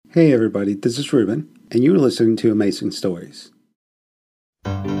Hey everybody, this is Ruben, and you're listening to Amazing Stories.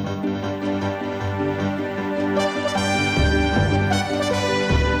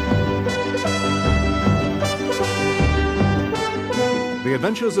 The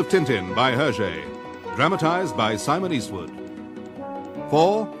Adventures of Tintin by Hergé, dramatized by Simon Eastwood.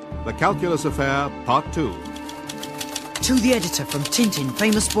 4. The Calculus Affair, Part 2. To the editor from Tintin,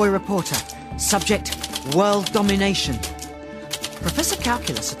 famous boy reporter. Subject, world domination. Professor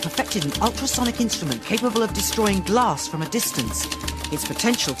Calculus had perfected an ultrasonic instrument capable of destroying glass from a distance. Its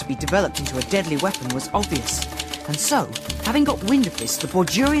potential to be developed into a deadly weapon was obvious. And so, having got wind of this, the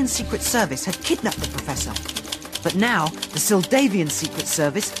Bordurean Secret Service had kidnapped the professor. But now, the Sildavian Secret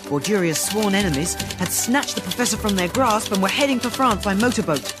Service, Borduria's sworn enemies, had snatched the professor from their grasp and were heading for France by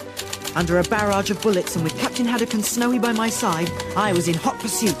motorboat. Under a barrage of bullets and with Captain Haddock and Snowy by my side, I was in hot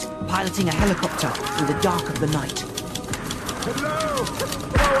pursuit, piloting a helicopter through the dark of the night. Hello!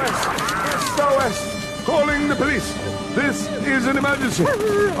 SOS! Calling the police! This is an emergency!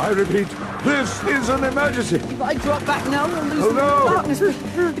 I repeat, this is an emergency! If I drop back now, we'll lose Oh, no. the darkness.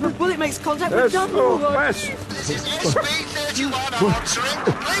 If a bullet makes contact, we're done. SOS! This is SB31 answering.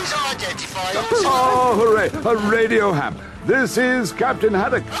 Please identify yourself. Oh, hooray! A radio ham! This is Captain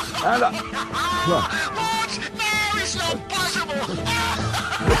Haddock, and What? No, it's not possible.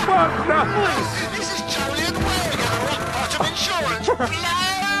 What? No. This is Julian Ware, rock bottom insurance. Blow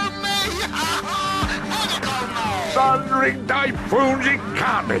me. Medical man. Thundering typhoons, it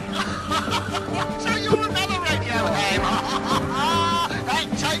can't be! So you're another radio ham. That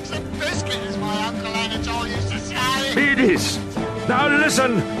takes a biscuit, as my Uncle Anatole used to say. It is! Now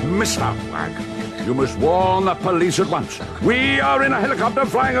listen, Mr. Wag. You must warn the police at once. We are in a helicopter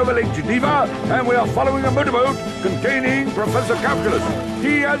flying over Lake Geneva, and we are following a motorboat containing Professor Calculus.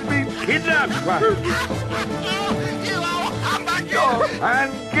 He has been kidnapped. You old humbug, you.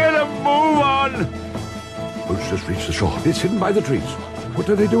 And get a move on! Boat's just reached the shore. It's hidden by the trees. What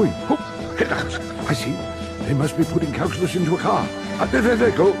are they doing? Oh, headlights. I see. They must be putting Calculus into a car. There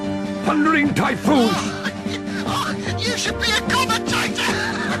they go. Thundering typhoons. You should be a commentator.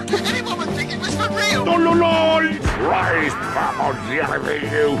 Anyone would think it was for real. No. Christ, vamos, you.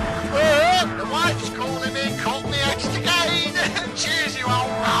 The wife's calling me, caught me extricated. Cheers, you old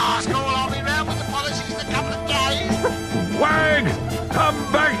rascal. I'll be round with the policies in a couple of days. Wag! Come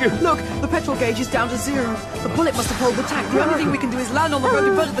back! Look, the petrol gauge is down to 0. The bullet must have pulled the tank. The only thing we can do is land on the road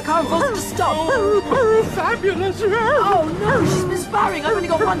in front of the car and force it to stop. Oh, fabulous! Oh no, she's misfiring. I've only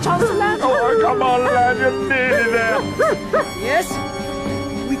got one chance to land. Oh, come on, lad, you're nearly there. Yes,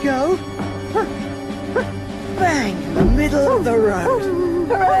 we go. Bang in the middle of the road.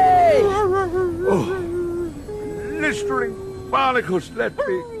 Hooray! Oh, blistering barnacles, let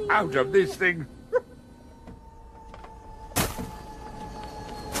me out of this thing.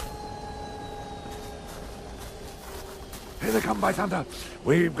 Here they come, by thunder.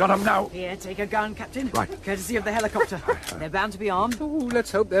 We've got them now. Here, take a gun, Captain. Right. Courtesy of the helicopter. They're bound to be armed. Oh,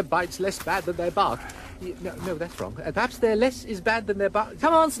 let's hope their bite's less bad than their bark. No, that's wrong. Perhaps their less is bad than their bark.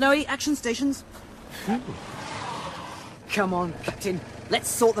 Come on, Snowy. Action stations. Come on, Captain. Let's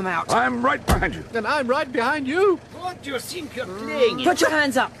sort them out. I'm right behind you. And I'm right behind you. What do you think you're playing? Put your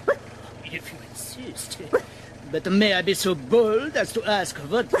hands up. If you insist. But may I be so bold as to ask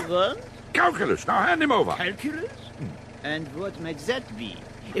what you want? Calculus, now hand him over. Calculus? And what might that be?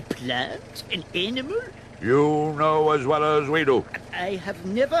 A plant? An animal? You know as well as we do. I have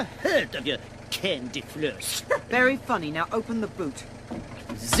never heard of your candy floss. Very funny. Now open the boot.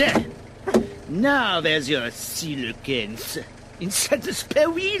 There. Now there's your coelacanth. Inside the spare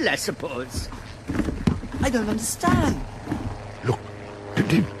wheel, I suppose. I don't understand. Look,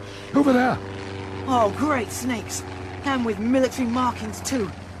 Tintin, over there. Oh, great snakes. And with military markings, too.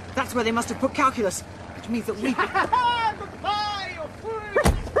 That's where they must have put Calculus, which means that we...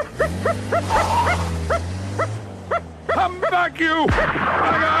 Come back, you!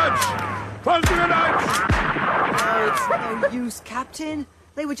 Laggards! Front to the night! Oh, it's no use, Captain.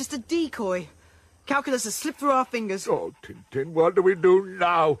 They were just a decoy. Calculus has slipped through our fingers. Oh, Tintin, what do we do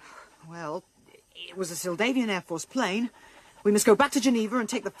now? Well, it was a Sildavian Air Force plane. We must go back to Geneva and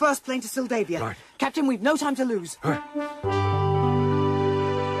take the first plane to Sildavia. Right. Captain, we've no time to lose.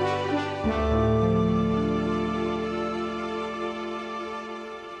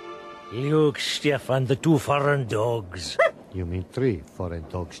 Look, Stefan, the 2 foreign dogs. You mean 3 foreign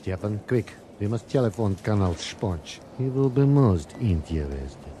dogs, Stefan? Quick, we must telephone Colonel Sponge. He will be most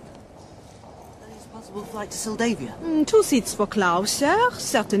interested. Earliest possible flight to Sildavia. 2 seats for Klaus, sir.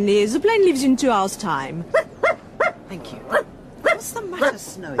 Certainly. The plane leaves in 2 hours' time. Thank you. What's the matter,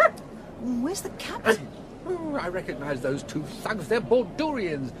 Snowy? Where's the captain? Oh, I recognize those two thugs. They're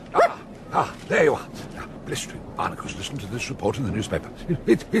Bordurians. There you are. Now, blistering barnacles, listen to this report in the newspaper.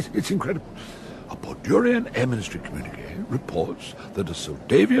 It's incredible. A Bordurian Air Ministry communique reports that a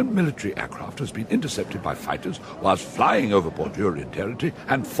Soldavian military aircraft has been intercepted by fighters whilst flying over Bordurian territory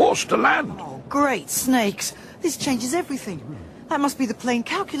and forced to land. Oh, great snakes! This changes everything. That must be the plane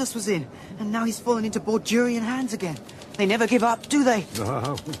Calculus was in, and now he's fallen into Bordurian hands again. They never give up, do they?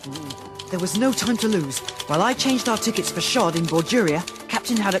 There was no time to lose. While I changed our tickets for Shod in Borduria,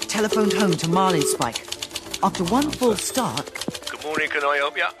 Captain Haddock telephoned home to Marlinspike. After one full start... Good morning, can I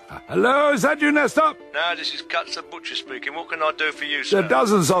help you? Hello, is that you, Nestor? No, this is Guts the Butcher speaking. What can I do for you, sir? A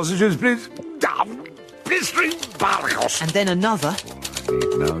dozen sausages, please. Blistering barnacles. And then another. All I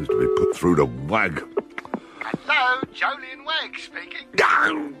need now is to be put through to Wag. Hello, Jolien Wegg speaking.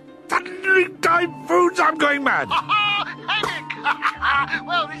 Thundering typhoons, I'm going mad. Hennick!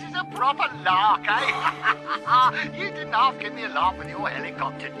 Well, this is a proper lark, eh? You didn't half give me a laugh with your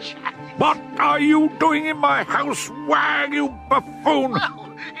helicopter chat. What are you doing in my house, Wag, you buffoon?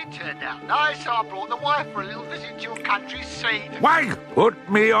 Well, it turned out nice, so I brought the wife for a little visit to your country seat. Wag, put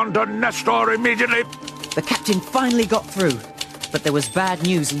me onto Nestor immediately. The captain finally got through, but there was bad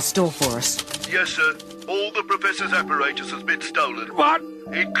news in store for us. Yes, sir. All the Professor's apparatus has been stolen. What?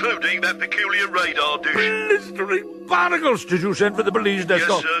 Including that peculiar radar dish. Blistering barnacles. Did you send for the police, Nestor?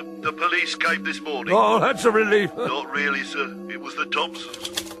 Yes, sir. The police came this morning. Oh, that's a relief. Not really, sir. It was the Thompsons.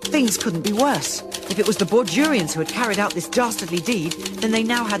 Things couldn't be worse. If it was the Bordurians who had carried out this dastardly deed, then they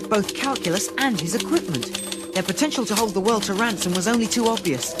now had both Calculus and his equipment. Their potential to hold the world to ransom was only too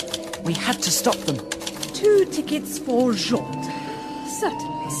obvious. We had to stop them. 2 tickets for Jod.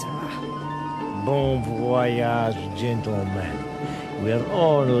 Certainly, sir. Bon voyage, gentlemen. We're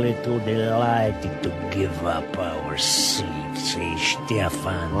only too delighted to give up our seats, eh,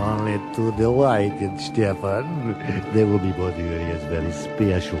 Stefan? Only too delighted, Stefan. They will be Borduria's very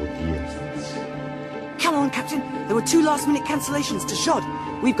special guests. Come on, Captain. There were 2 last-minute cancellations to Shod.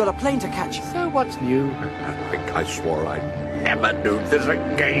 We've got a plane to catch. So what's new? I think I swore I'd never do this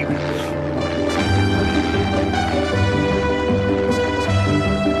again.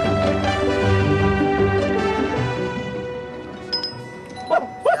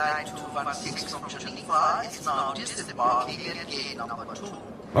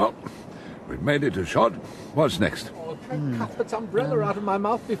 Well, we've made it to Shod. What's next? Oh, take Cuthbert's umbrella out of my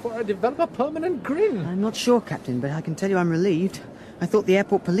mouth before I develop a permanent grin. I'm not sure, Captain, but I can tell you I'm relieved. I thought the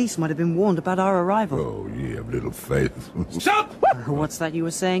airport police might have been warned about our arrival. Oh, ye have little faith. Stop! What's that you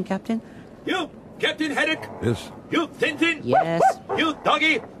were saying, Captain? You, Captain Haddock. Yes? You, Tintin. Yes. You,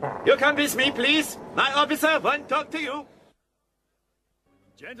 Doggy. You come with me, please. My officer won't talk to you.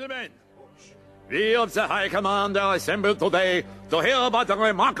 Gentlemen, we of the High Command are assembled today to hear about a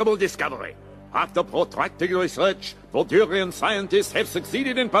remarkable discovery. After protracted research, Bordurian scientists have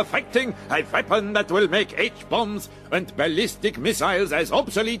succeeded in perfecting a weapon that will make H-bombs and ballistic missiles as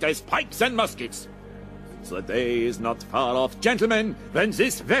obsolete as pikes and muskets. The day is not far off, gentlemen, when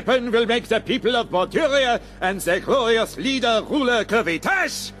this weapon will make the people of Borduria and their glorious leader, ruler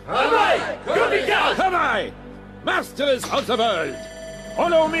Kurvitash... Hooray! Kurvitash! Hooray! Masters of the world!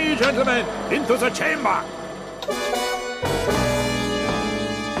 Follow me, gentlemen, into the chamber!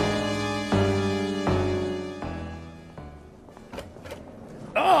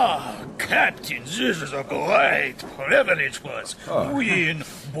 Captain, this is a great privilege for us. We in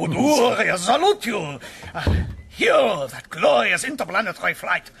Borduria salute you. Here, that glorious interplanetary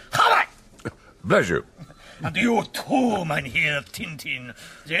flight. Hooray! Bless you. And you too, Mynheer Tintin.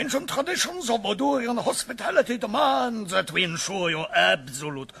 The ancient traditions of Bordurian hospitality demand that we ensure your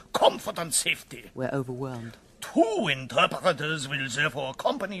absolute comfort and safety. We're overwhelmed. 2 interpreters will therefore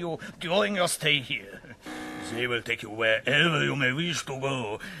accompany you during your stay here. They will take you wherever you may wish to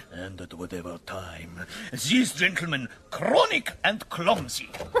go, and at whatever time. These gentlemen, chronic and clumsy.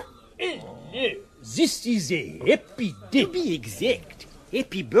 This is a happy day. To be exact,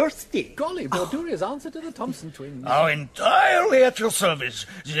 happy birthday. Golly, Borduria's answer to the Thompson twins. Are entirely at your service.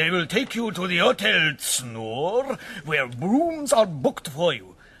 They will take you to the Hotel Snore, where rooms are booked for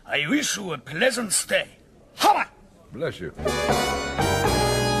you. I wish you a pleasant stay. Hooray! Bless you.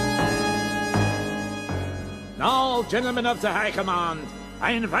 Now, gentlemen of the High Command,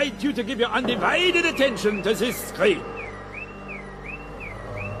 I invite you to give your undivided attention to this screen.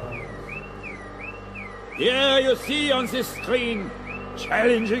 Here you see on this screen,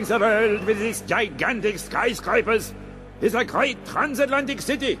 challenging the world with these gigantic skyscrapers, is a great transatlantic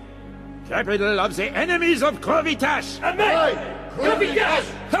city, capital of the enemies of Kurvitash. Amen!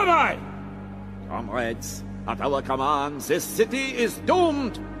 Kurvitash! Come on! Comrades, at our command, this city is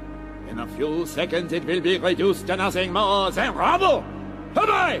doomed. In a few seconds it will be reduced to nothing more than rubble.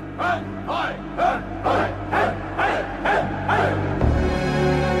 Hooray!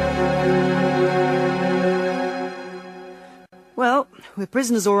 Well, we're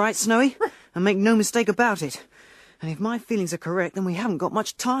prisoners all right, Snowy, and make no mistake about it. And if my feelings are correct, then we haven't got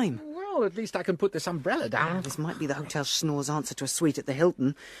much time. Well, at least I can put this umbrella down. This might be the Hotel Schnorr's answer to a suite at the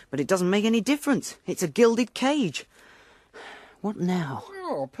Hilton, but it doesn't make any difference. It's a gilded cage. What now?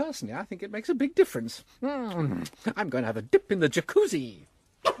 Oh, personally, I think it makes a big difference. I'm going to have a dip in the jacuzzi.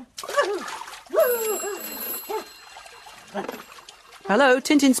 Hello,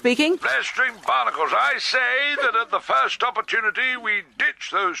 Tintin speaking. Blastering barnacles, I say that at the first opportunity we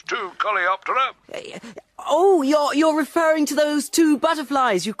ditch those two coleoptera. Oh, you're referring to those two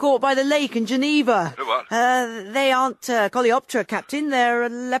butterflies you caught by the lake in Geneva. What? They aren't coleoptera, Captain. They're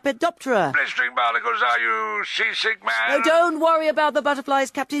lepidoptera. Blastering barnacles, are you seasick, man? No, don't worry about the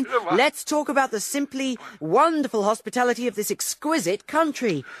butterflies, Captain. Let's talk about the simply wonderful hospitality of this exquisite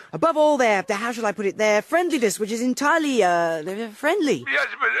country. Above all, how shall I put it, their friendliness, which is entirely, friendly. Yes,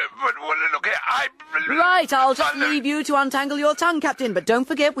 but look here, Right, I'll just leave you to untangle your tongue, Captain. But don't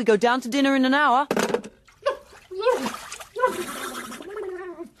forget, we go down to dinner in an hour.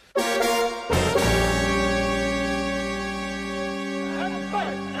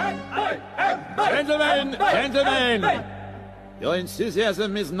 Gentlemen! Your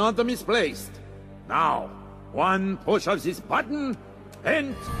enthusiasm is not misplaced. Now, one push of this button,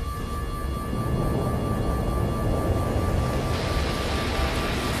 and...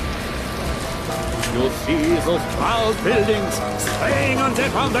 You see those proud buildings swaying on their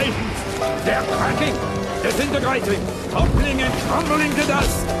foundations. They're cracking, disintegrating, toppling and crumbling to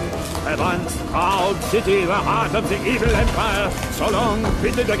dust. A once proud city, the heart of the evil empire, so long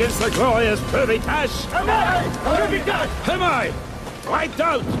pitted against the glorious Curvitash. Am I? Wiped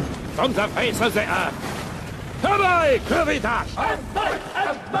out from the face of the earth. Am I, Curvitash?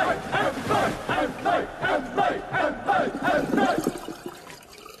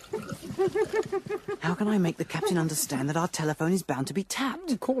 How can I make the captain understand that our telephone is bound to be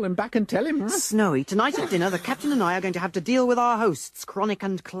tapped? Call him back and tell him. Snowy, tonight at dinner, the captain and I are going to have to deal with our hosts, Chronic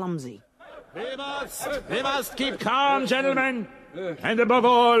and Clumsy. We must keep calm, gentlemen. And above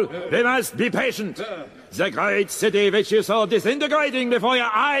all, we must be patient. The great city which you saw disintegrating before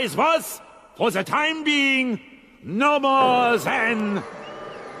your eyes was, for the time being, no more than...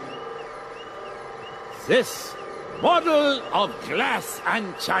 this model of glass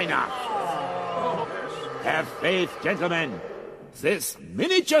and china. Have faith, gentlemen. This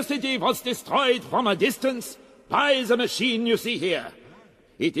miniature city was destroyed from a distance by the machine you see here.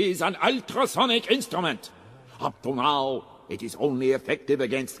 It is an ultrasonic instrument. Up to now, it is only effective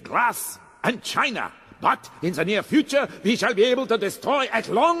against glass and china. But in the near future, we shall be able to destroy at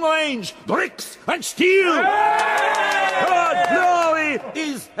long range bricks and steel. Our glory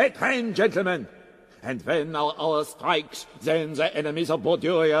is at hand, gentlemen. And when our hour strikes, then the enemies of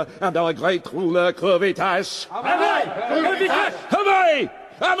Borduria and our great ruler, Curvitash... Am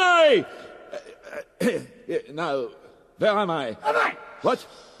I? Now, where am I? What?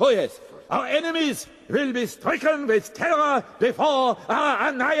 Oh, yes. Our enemies will be stricken with terror before our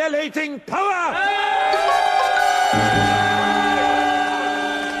annihilating power!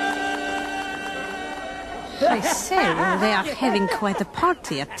 I say, they are having quite a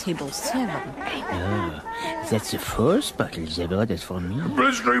party at table 7. That's the first bottle they brought us for me.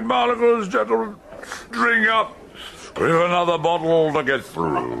 Blistering barnacles, gentlemen. Drink up. We've another bottle to get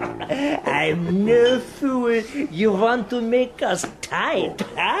through. I'm no fool. You want to make us tight,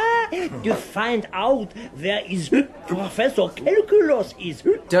 huh? To find out where is Professor Calculus is.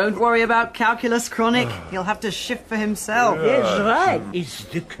 Don't worry about Calculus, Chronic. He'll have to shift for himself. That's right. It's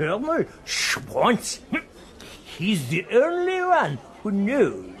the Colonel Schwanz. He's the only one who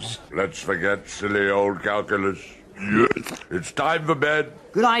knows. Let's forget silly old Calculus. Yes, it's time for bed.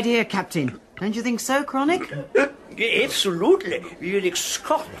 Good idea, Captain. Don't you think so, Chronic? Absolutely. We'll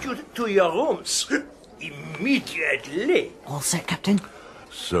escort you to your rooms immediately. All set, Captain.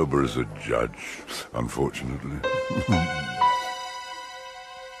 Sober as a judge, unfortunately.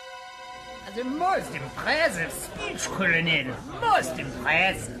 The most impressive speech, Colonel. Most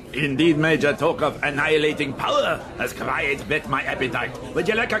impressive. Indeed, Major, talk of annihilating power has quite whet my appetite. Would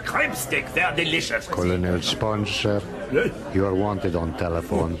you like a crepe stick? They're delicious. Colonel Sponge, sir. You are wanted on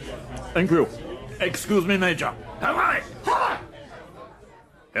telephone. Thank you. Excuse me, Major.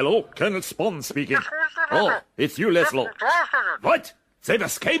 Hello, Colonel Spawn speaking. Oh, it's you, Leslie. What? They've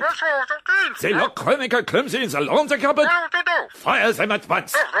escaped? They lock Chronic and Clumsy in the laundry cupboard? Fire them at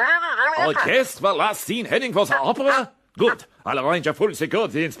once. Our guests were last seen heading for the opera? Good. I'll arrange a full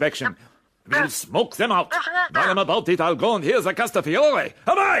security inspection. We'll smoke them out. While I'm about it, I'll go and hear the Castafiore.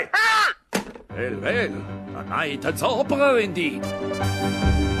 Am Well, well, a night at the opera indeed.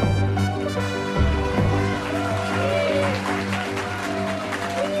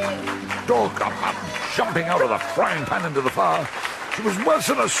 Dog, I'm jumping out of the frying pan into the fire. She was worse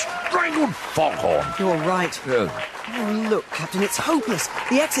than a strangled foghorn. You're right. Yeah. Oh, look, Captain, it's hopeless.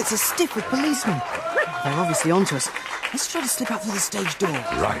 The exits are stiff with policemen. They're obviously onto us. Let's try to slip out through the stage door.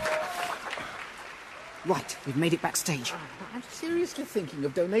 Right. Right, we've made it backstage. I'm seriously thinking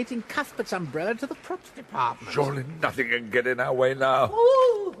of donating Cuthbert's umbrella to the props department. Surely nothing can get in our way now.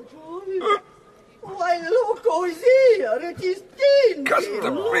 Oh, why, look who's here. It is Tintin.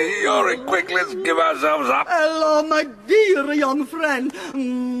 Custom-free, hurry, quick, let's give ourselves up. Hello, my dear young friend.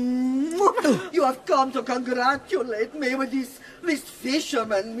 You have come to congratulate me with this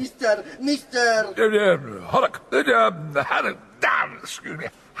fisherman, Mr. Haddock, damn, excuse me,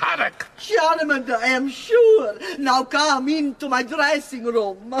 Haddock. Charmant, I am sure. Now come into my dressing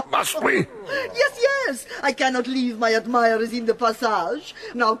room. Must we? Yes, I cannot leave my admirers in the passage.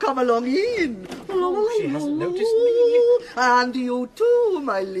 Now come along in. Oh, she hasn't noticed me. And you too,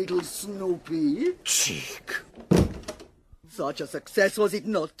 my little Snoopy. Cheek. Such a success, was it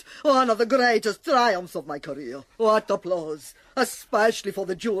not? One of the greatest triumphs of my career. What applause. Especially for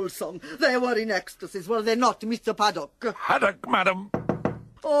the jewel song. They were in ecstasies, were they not, Mr. Paddock? Haddock, madam.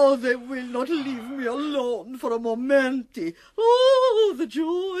 Oh, they will not leave me alone for a momenti. Oh, the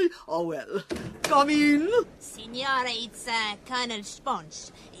joy. Oh, well. Come in. Signora, it's Colonel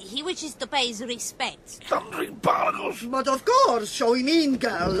Sponge. He wishes to pay his respects. Thundering barnacles. But of course, show him in,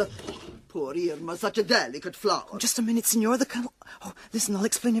 girl. Poor Irma, such a delicate flower. Just a minute, Signora, the Colonel... Oh, listen, I'll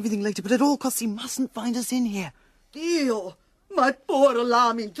explain everything later, but at all costs he mustn't find us in here. Dio, my poor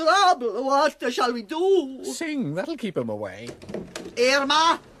lamb in trouble. What shall we do? Sing, that'll keep him away.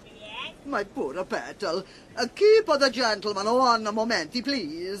 Irma? Yes? My poor petal. Keep the gentleman one momenti,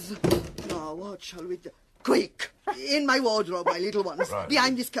 please. Now, what shall we do? Quick! In my wardrobe, my little ones. Right.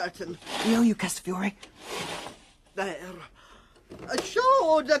 Behind this curtain. We owe you, Castafiore. There.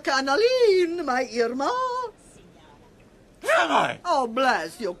 Show the canaline, my Irma. Am I? Oh,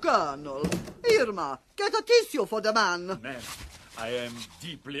 bless you, Colonel. Irma, get a tissue for the man. Ma'am, I am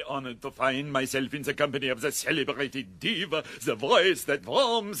deeply honored to find myself in the company of the celebrated diva, the voice that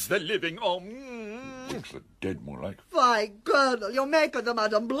warms the living. It's the dead, more like. Why, Colonel, you make the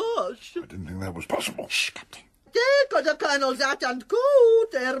madam blush. I didn't think that was possible. Shh, Captain. Take the Colonel's hat and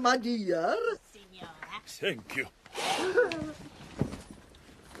coat, Irma dear. Signora. Thank you.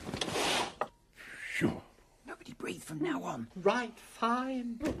 Sure. Nobody breathe from now on. Right,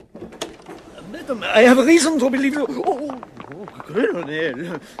 fine. Madam, I have reason to believe you. Oh, Colonel.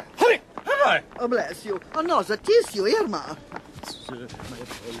 Hurry, hurry. Oh, bless you. Another tissue, Irma. Sir, my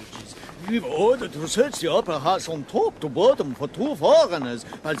apologies. We've ordered to search the opera house from top to bottom for two foreigners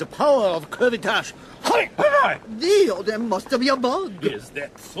by the power of curvitage. Hurry, hurry. Dio, there must be a bug. Is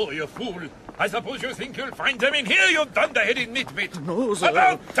that so, you fool? I suppose you think you'll find them in here, you dunderheaded nitwit. No, sir.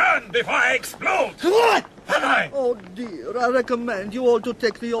 About turn before I explode. What? Oh, dear, I recommend you all to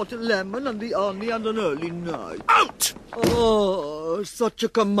take the hot lemon and the honey and an early night. Out! Oh, such a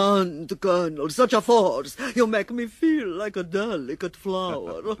command, Colonel, such a force. You make me feel like a delicate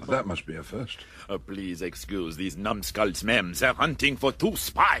flower. That must be a first. Please excuse these numbskulls, ma'am. They're hunting for two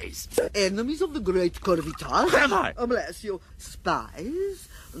spies. Enemies of the great curvitage? Am I? Oh, bless you. Spies?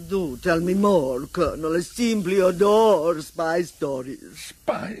 Do tell me more, Colonel. I simply adore spy stories.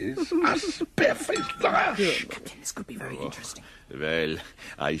 Spies? Us barefaced liars. Captain, this could be very interesting. Well,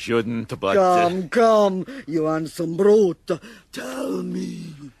 I shouldn't, but... Come, you handsome brute. Tell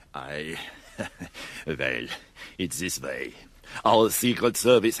me. Well, it's this way. Our Secret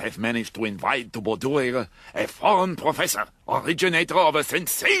Service have managed to invite to Bordeaux a foreign professor, originator of a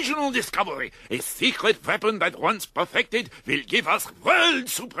sensational discovery, a secret weapon that, once perfected, will give us world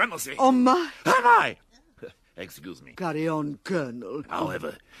supremacy. Oh, my. Am I? Excuse me. Carry on, Colonel.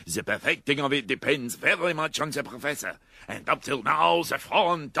 However, the perfecting of it depends very much on the professor. And up till now, the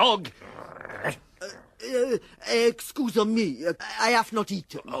foreign dog... Excuse me, I have not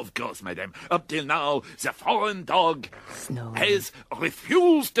eaten. Of course, madame. Up till now, the foreign dog has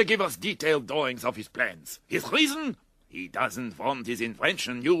refused to give us detailed drawings of his plans. His reason? He doesn't want his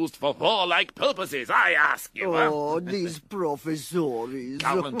invention used for warlike purposes, I ask you. Oh, these professors.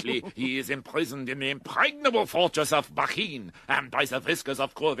 Currently, he is imprisoned in the impregnable fortress of Bachin, and by the whiskers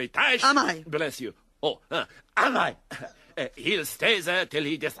of Corvitage... Am I? Bless you. Oh, am I? He'll stay there till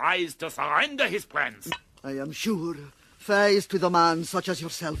he decides to surrender his plans. I am sure, faced with a man such as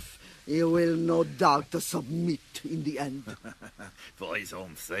yourself, he will no doubt submit in the end. For his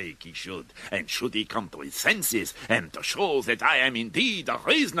own sake he should, and should he come to his senses, and to show that I am indeed a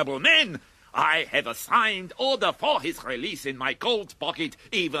reasonable man, I have a signed order for his release in my coat pocket,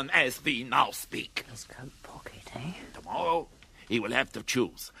 even as we now speak. His coat pocket, eh? Tomorrow he will have to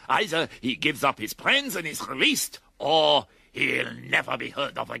choose. Either he gives up his plans and is released, or he'll never be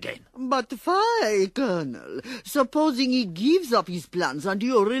heard of again. But why, Colonel? Supposing he gives up his plans and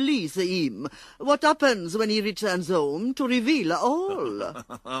you release him, what happens when he returns home to reveal all?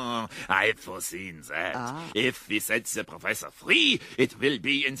 I've foreseen that. If we set the professor free, it will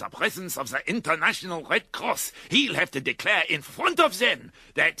be in the presence of the International Red Cross. He'll have to declare in front of them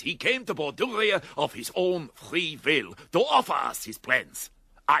that he came to Borduria of his own free will to offer us his plans.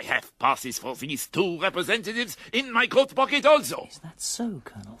 I have passes for these two representatives in my coat pocket also. Is that so,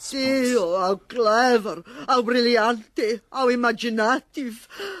 Colonel Oh, how clever, how brilliante, how imaginative.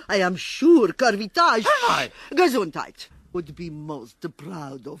 I am sure Curvitage, Gesundheit, would be most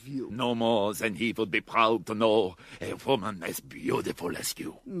proud of you. No more than he would be proud to know a woman as beautiful as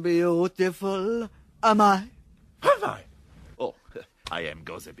you. Beautiful? Am I? Have I? Oh, I am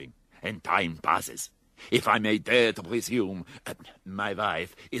gossiping, and time passes. If I may dare to presume, my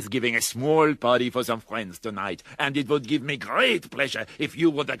wife is giving a small party for some friends tonight, and it would give me great pleasure if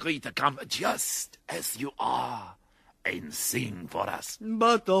you would agree to come just as you are and sing for us.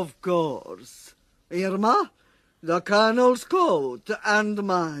 But of course. Irma, the Colonel's coat and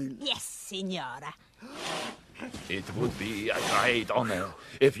mine. Yes, Signora. It would be a great honor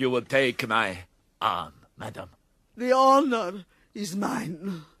if you would take my arm, madam. The honor is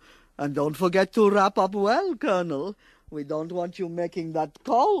mine. And don't forget to wrap up well, Colonel. We don't want you making that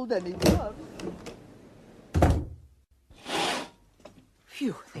cold any worse.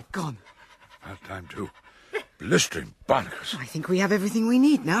 Phew, they've gone. Bad time, too. Blistering barnacles. I think we have everything we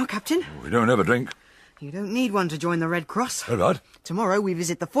need now, Captain. We don't have a drink. You don't need one to join the Red Cross. All right. Tomorrow we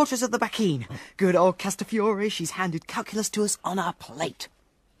visit the Fortress of the Bacchine. Good old Castafiore, she's handed calculus to us on our plate.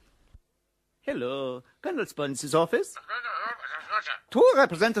 Hello, Colonel Sponge's office. Two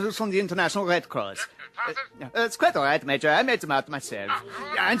representatives from the International Red Cross. It's quite all right, Major. I made them out myself.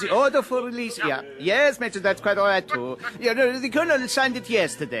 And the order for release, yeah. Yes, Major, that's quite all right, too. Yeah, the Colonel signed it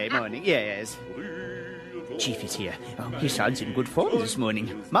yesterday morning, yes. Chief is here. Oh, he sounds in good form this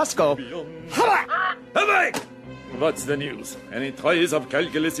morning. Must go. Hooray! What's the news? Any trace of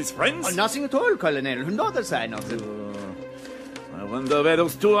Calculus's friends? Oh, nothing at all, Colonel. Not a sign of them. I wonder where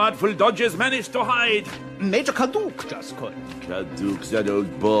those two artful dodgers managed to hide. Major Kaduk just called. Kaduk, that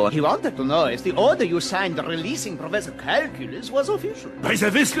old boy. He wanted to know if the order you signed releasing Professor Calculus was official. By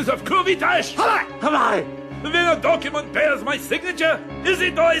the whiskers of Curvitash! Hooray! When a document bears my signature, is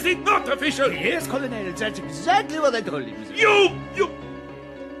it or is it not official? Yes, Colonel, that's exactly what I told him. You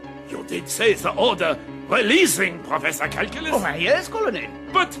did say the order releasing Professor Calculus? Oh, yes, Colonel.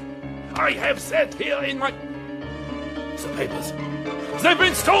 But I have said here in my... the papers. They've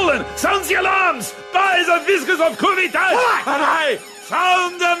been stolen! Sound the alarms! By the whiskers of Curvitash! And I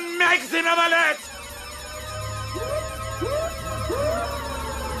sound the maximum alert!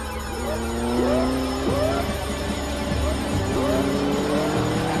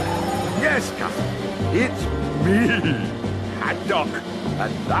 Yes, Captain. It's me, Haddock.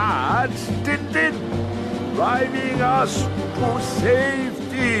 And that's Tintin, driving us to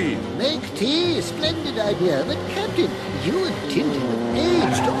safety. Make tea, splendid idea. But, Captain, you and Tintin have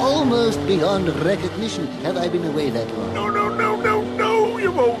aged almost beyond recognition. Have I been away that long? No,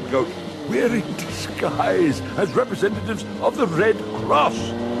 you won't go. We're in disguise as representatives of the Red Cross.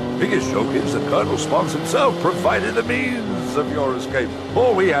 Biggest joke is that Colonel Spons himself provided the means of your escape.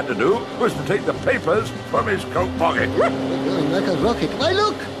 All we had to do was to take the papers from his coat pocket. We're going like a rocket. Why,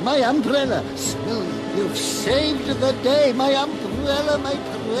 look, my umbrella. Snowy, you've saved the day. My umbrella, my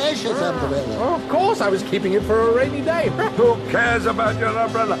precious umbrella. Oh, of course, I was keeping it for a rainy day. Who cares about your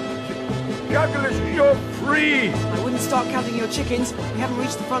umbrella? Calculus, you're free. I wouldn't start counting your chickens. We haven't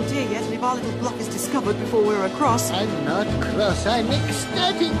reached the frontier yet, and if our little bluff is discovered before we're across... I'm not cross, I'm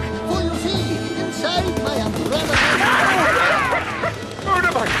ecstatic. For you see, inside my umbrella...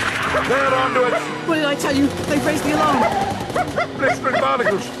 Motorbike! They're onto it. What did I tell you? They've raised the alarm. Blistering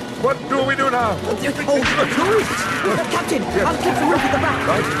barnacles. What do we do now? Oh, the roof! Captain, I'll clip the roof at the back.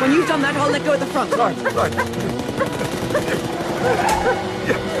 Right. When you've done that, I'll let go at the front. Right.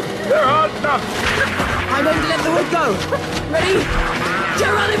 They're hard enough. I'm going to let the wood go. Ready?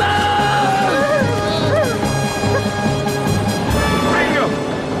 Geronimo! Bingo!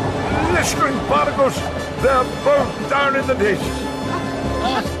 Blistering particles. They're both down in the ditch.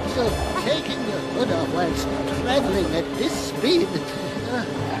 So taking the hood off whilst traveling at this speed.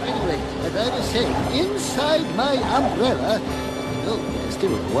 Anyway, as I was saying, inside my umbrella... Oh,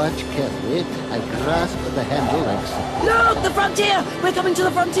 still, watch carefully. I grasp the handle like so. Look, the frontier! We're coming to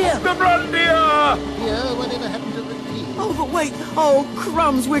the frontier! The frontier! Yeah, whatever happened to the tea? Oh, but wait. Oh,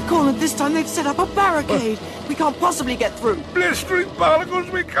 crumbs, we're cornered this time. They've set up a barricade. We can't possibly get through. Blistering barnacles,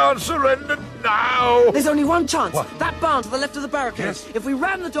 we can't surrender now. There's only one chance. What? That barn to the left of the barricade. Yes. If we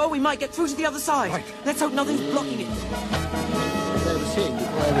ram the door, we might get through to the other side. Right. Let's hope nothing's blocking it. As I was saying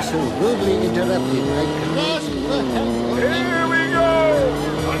before I was so rudely interrupted, I grasped the handle. Here we go!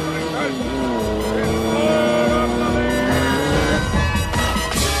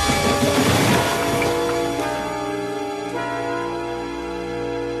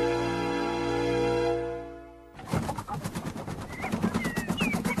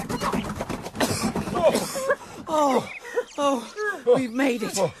 We've made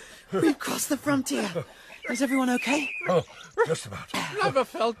it. We've crossed the frontier. Is everyone okay? Oh, just about. Never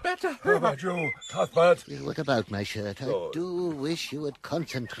felt better. How about you, Cuthbert? What about my shirt? I do wish you would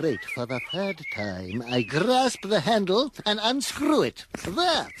concentrate for the third time. I grasp the handle and unscrew it.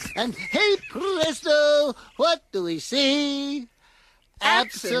 There. And hey, presto! What do we see?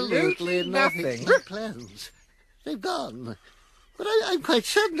 Absolutely nothing. My plans. They've gone. But I'm quite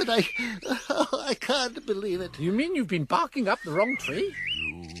certain that I can't believe it. You mean you've been barking up the wrong tree?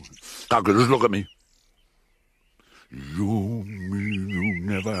 Calculus, look at me. You mean you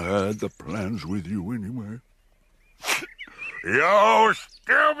never had the plans with you anyway? You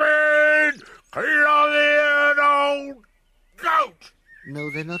stupid, clothed old goat!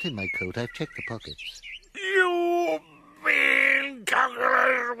 No, they're not in my coat. I've checked the pockets. You mean,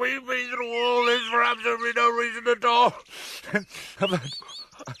 Calculus, we've been through all this for absolutely no reason at all.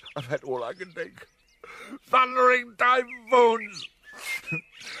 I've had all I can take. Thundering typhoons.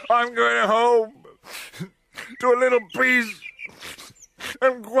 I'm going home to a little peace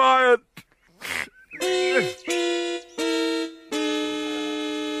and quiet.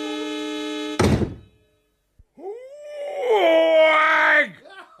 Wag!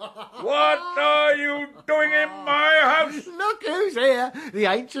 What are you doing in my house? Look who's here, the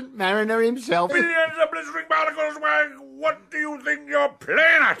ancient mariner himself. Billions of blistering barnacles, Wag! What do you think you're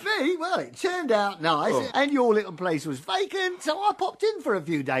playing at? Me? Well, it turned out nice, and your little place was vacant, so I popped in for a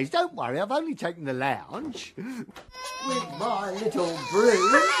few days. Don't worry, I've only taken the lounge. With my little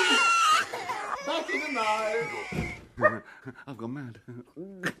broom. Back in the mode. I've gone mad.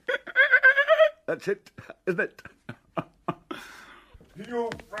 That's it, isn't it?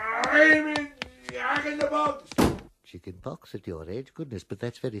 You flaming yak in the box! Chicken pox at your age? Goodness, but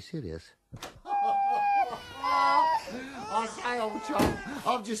that's very serious. I say, old chap,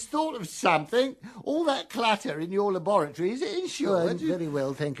 I've just thought of something. All that clatter in your laboratory, is it insured? Very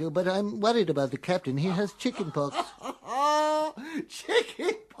well, thank you, but I'm worried about the captain. He has chicken pox.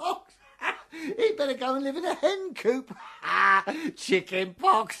 Chicken pox? He'd better go and live in a hen coop. Chicken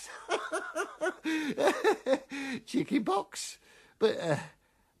pox. Chicken pox.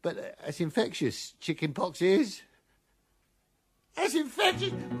 But as infectious chicken pox is. As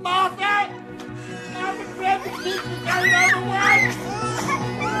infectious, Martha! Martha, grab the kids and going over once!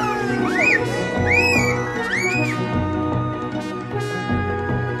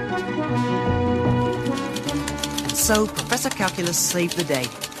 And so Professor Calculus saved the day.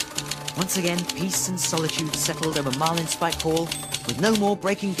 Once again, peace and solitude settled over Marlinspike Hall, with no more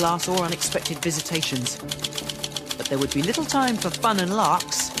breaking glass or unexpected visitations. But there would be little time for fun and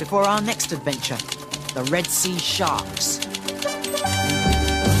larks before our next adventure, the Red Sea Sharks.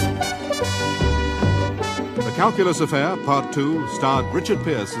 The Calculus Affair, Part 2, starred Richard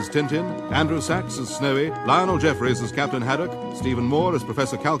Pearce as Tintin, Andrew Sachs as Snowy, Lionel Jeffries as Captain Haddock, Stephen Moore as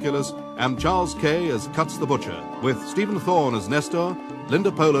Professor Calculus, and Charles Kay as Cuts the Butcher, with Stephen Thorne as Nestor,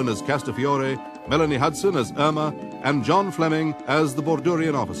 Linda Poland as Castafiore, Melanie Hudson as Irma, and John Fleming as the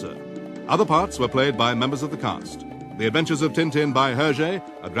Bordurian officer. Other parts were played by members of the cast. The Adventures of Tintin by Hergé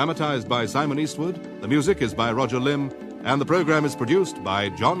are dramatized by Simon Eastwood, the music is by Roger Lim, and the program is produced by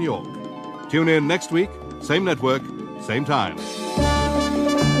John York. Tune in next week, same network, same time.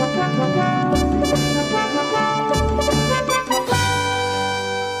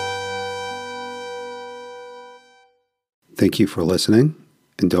 Thank you for listening,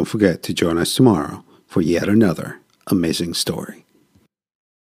 and don't forget to join us tomorrow for yet another amazing story.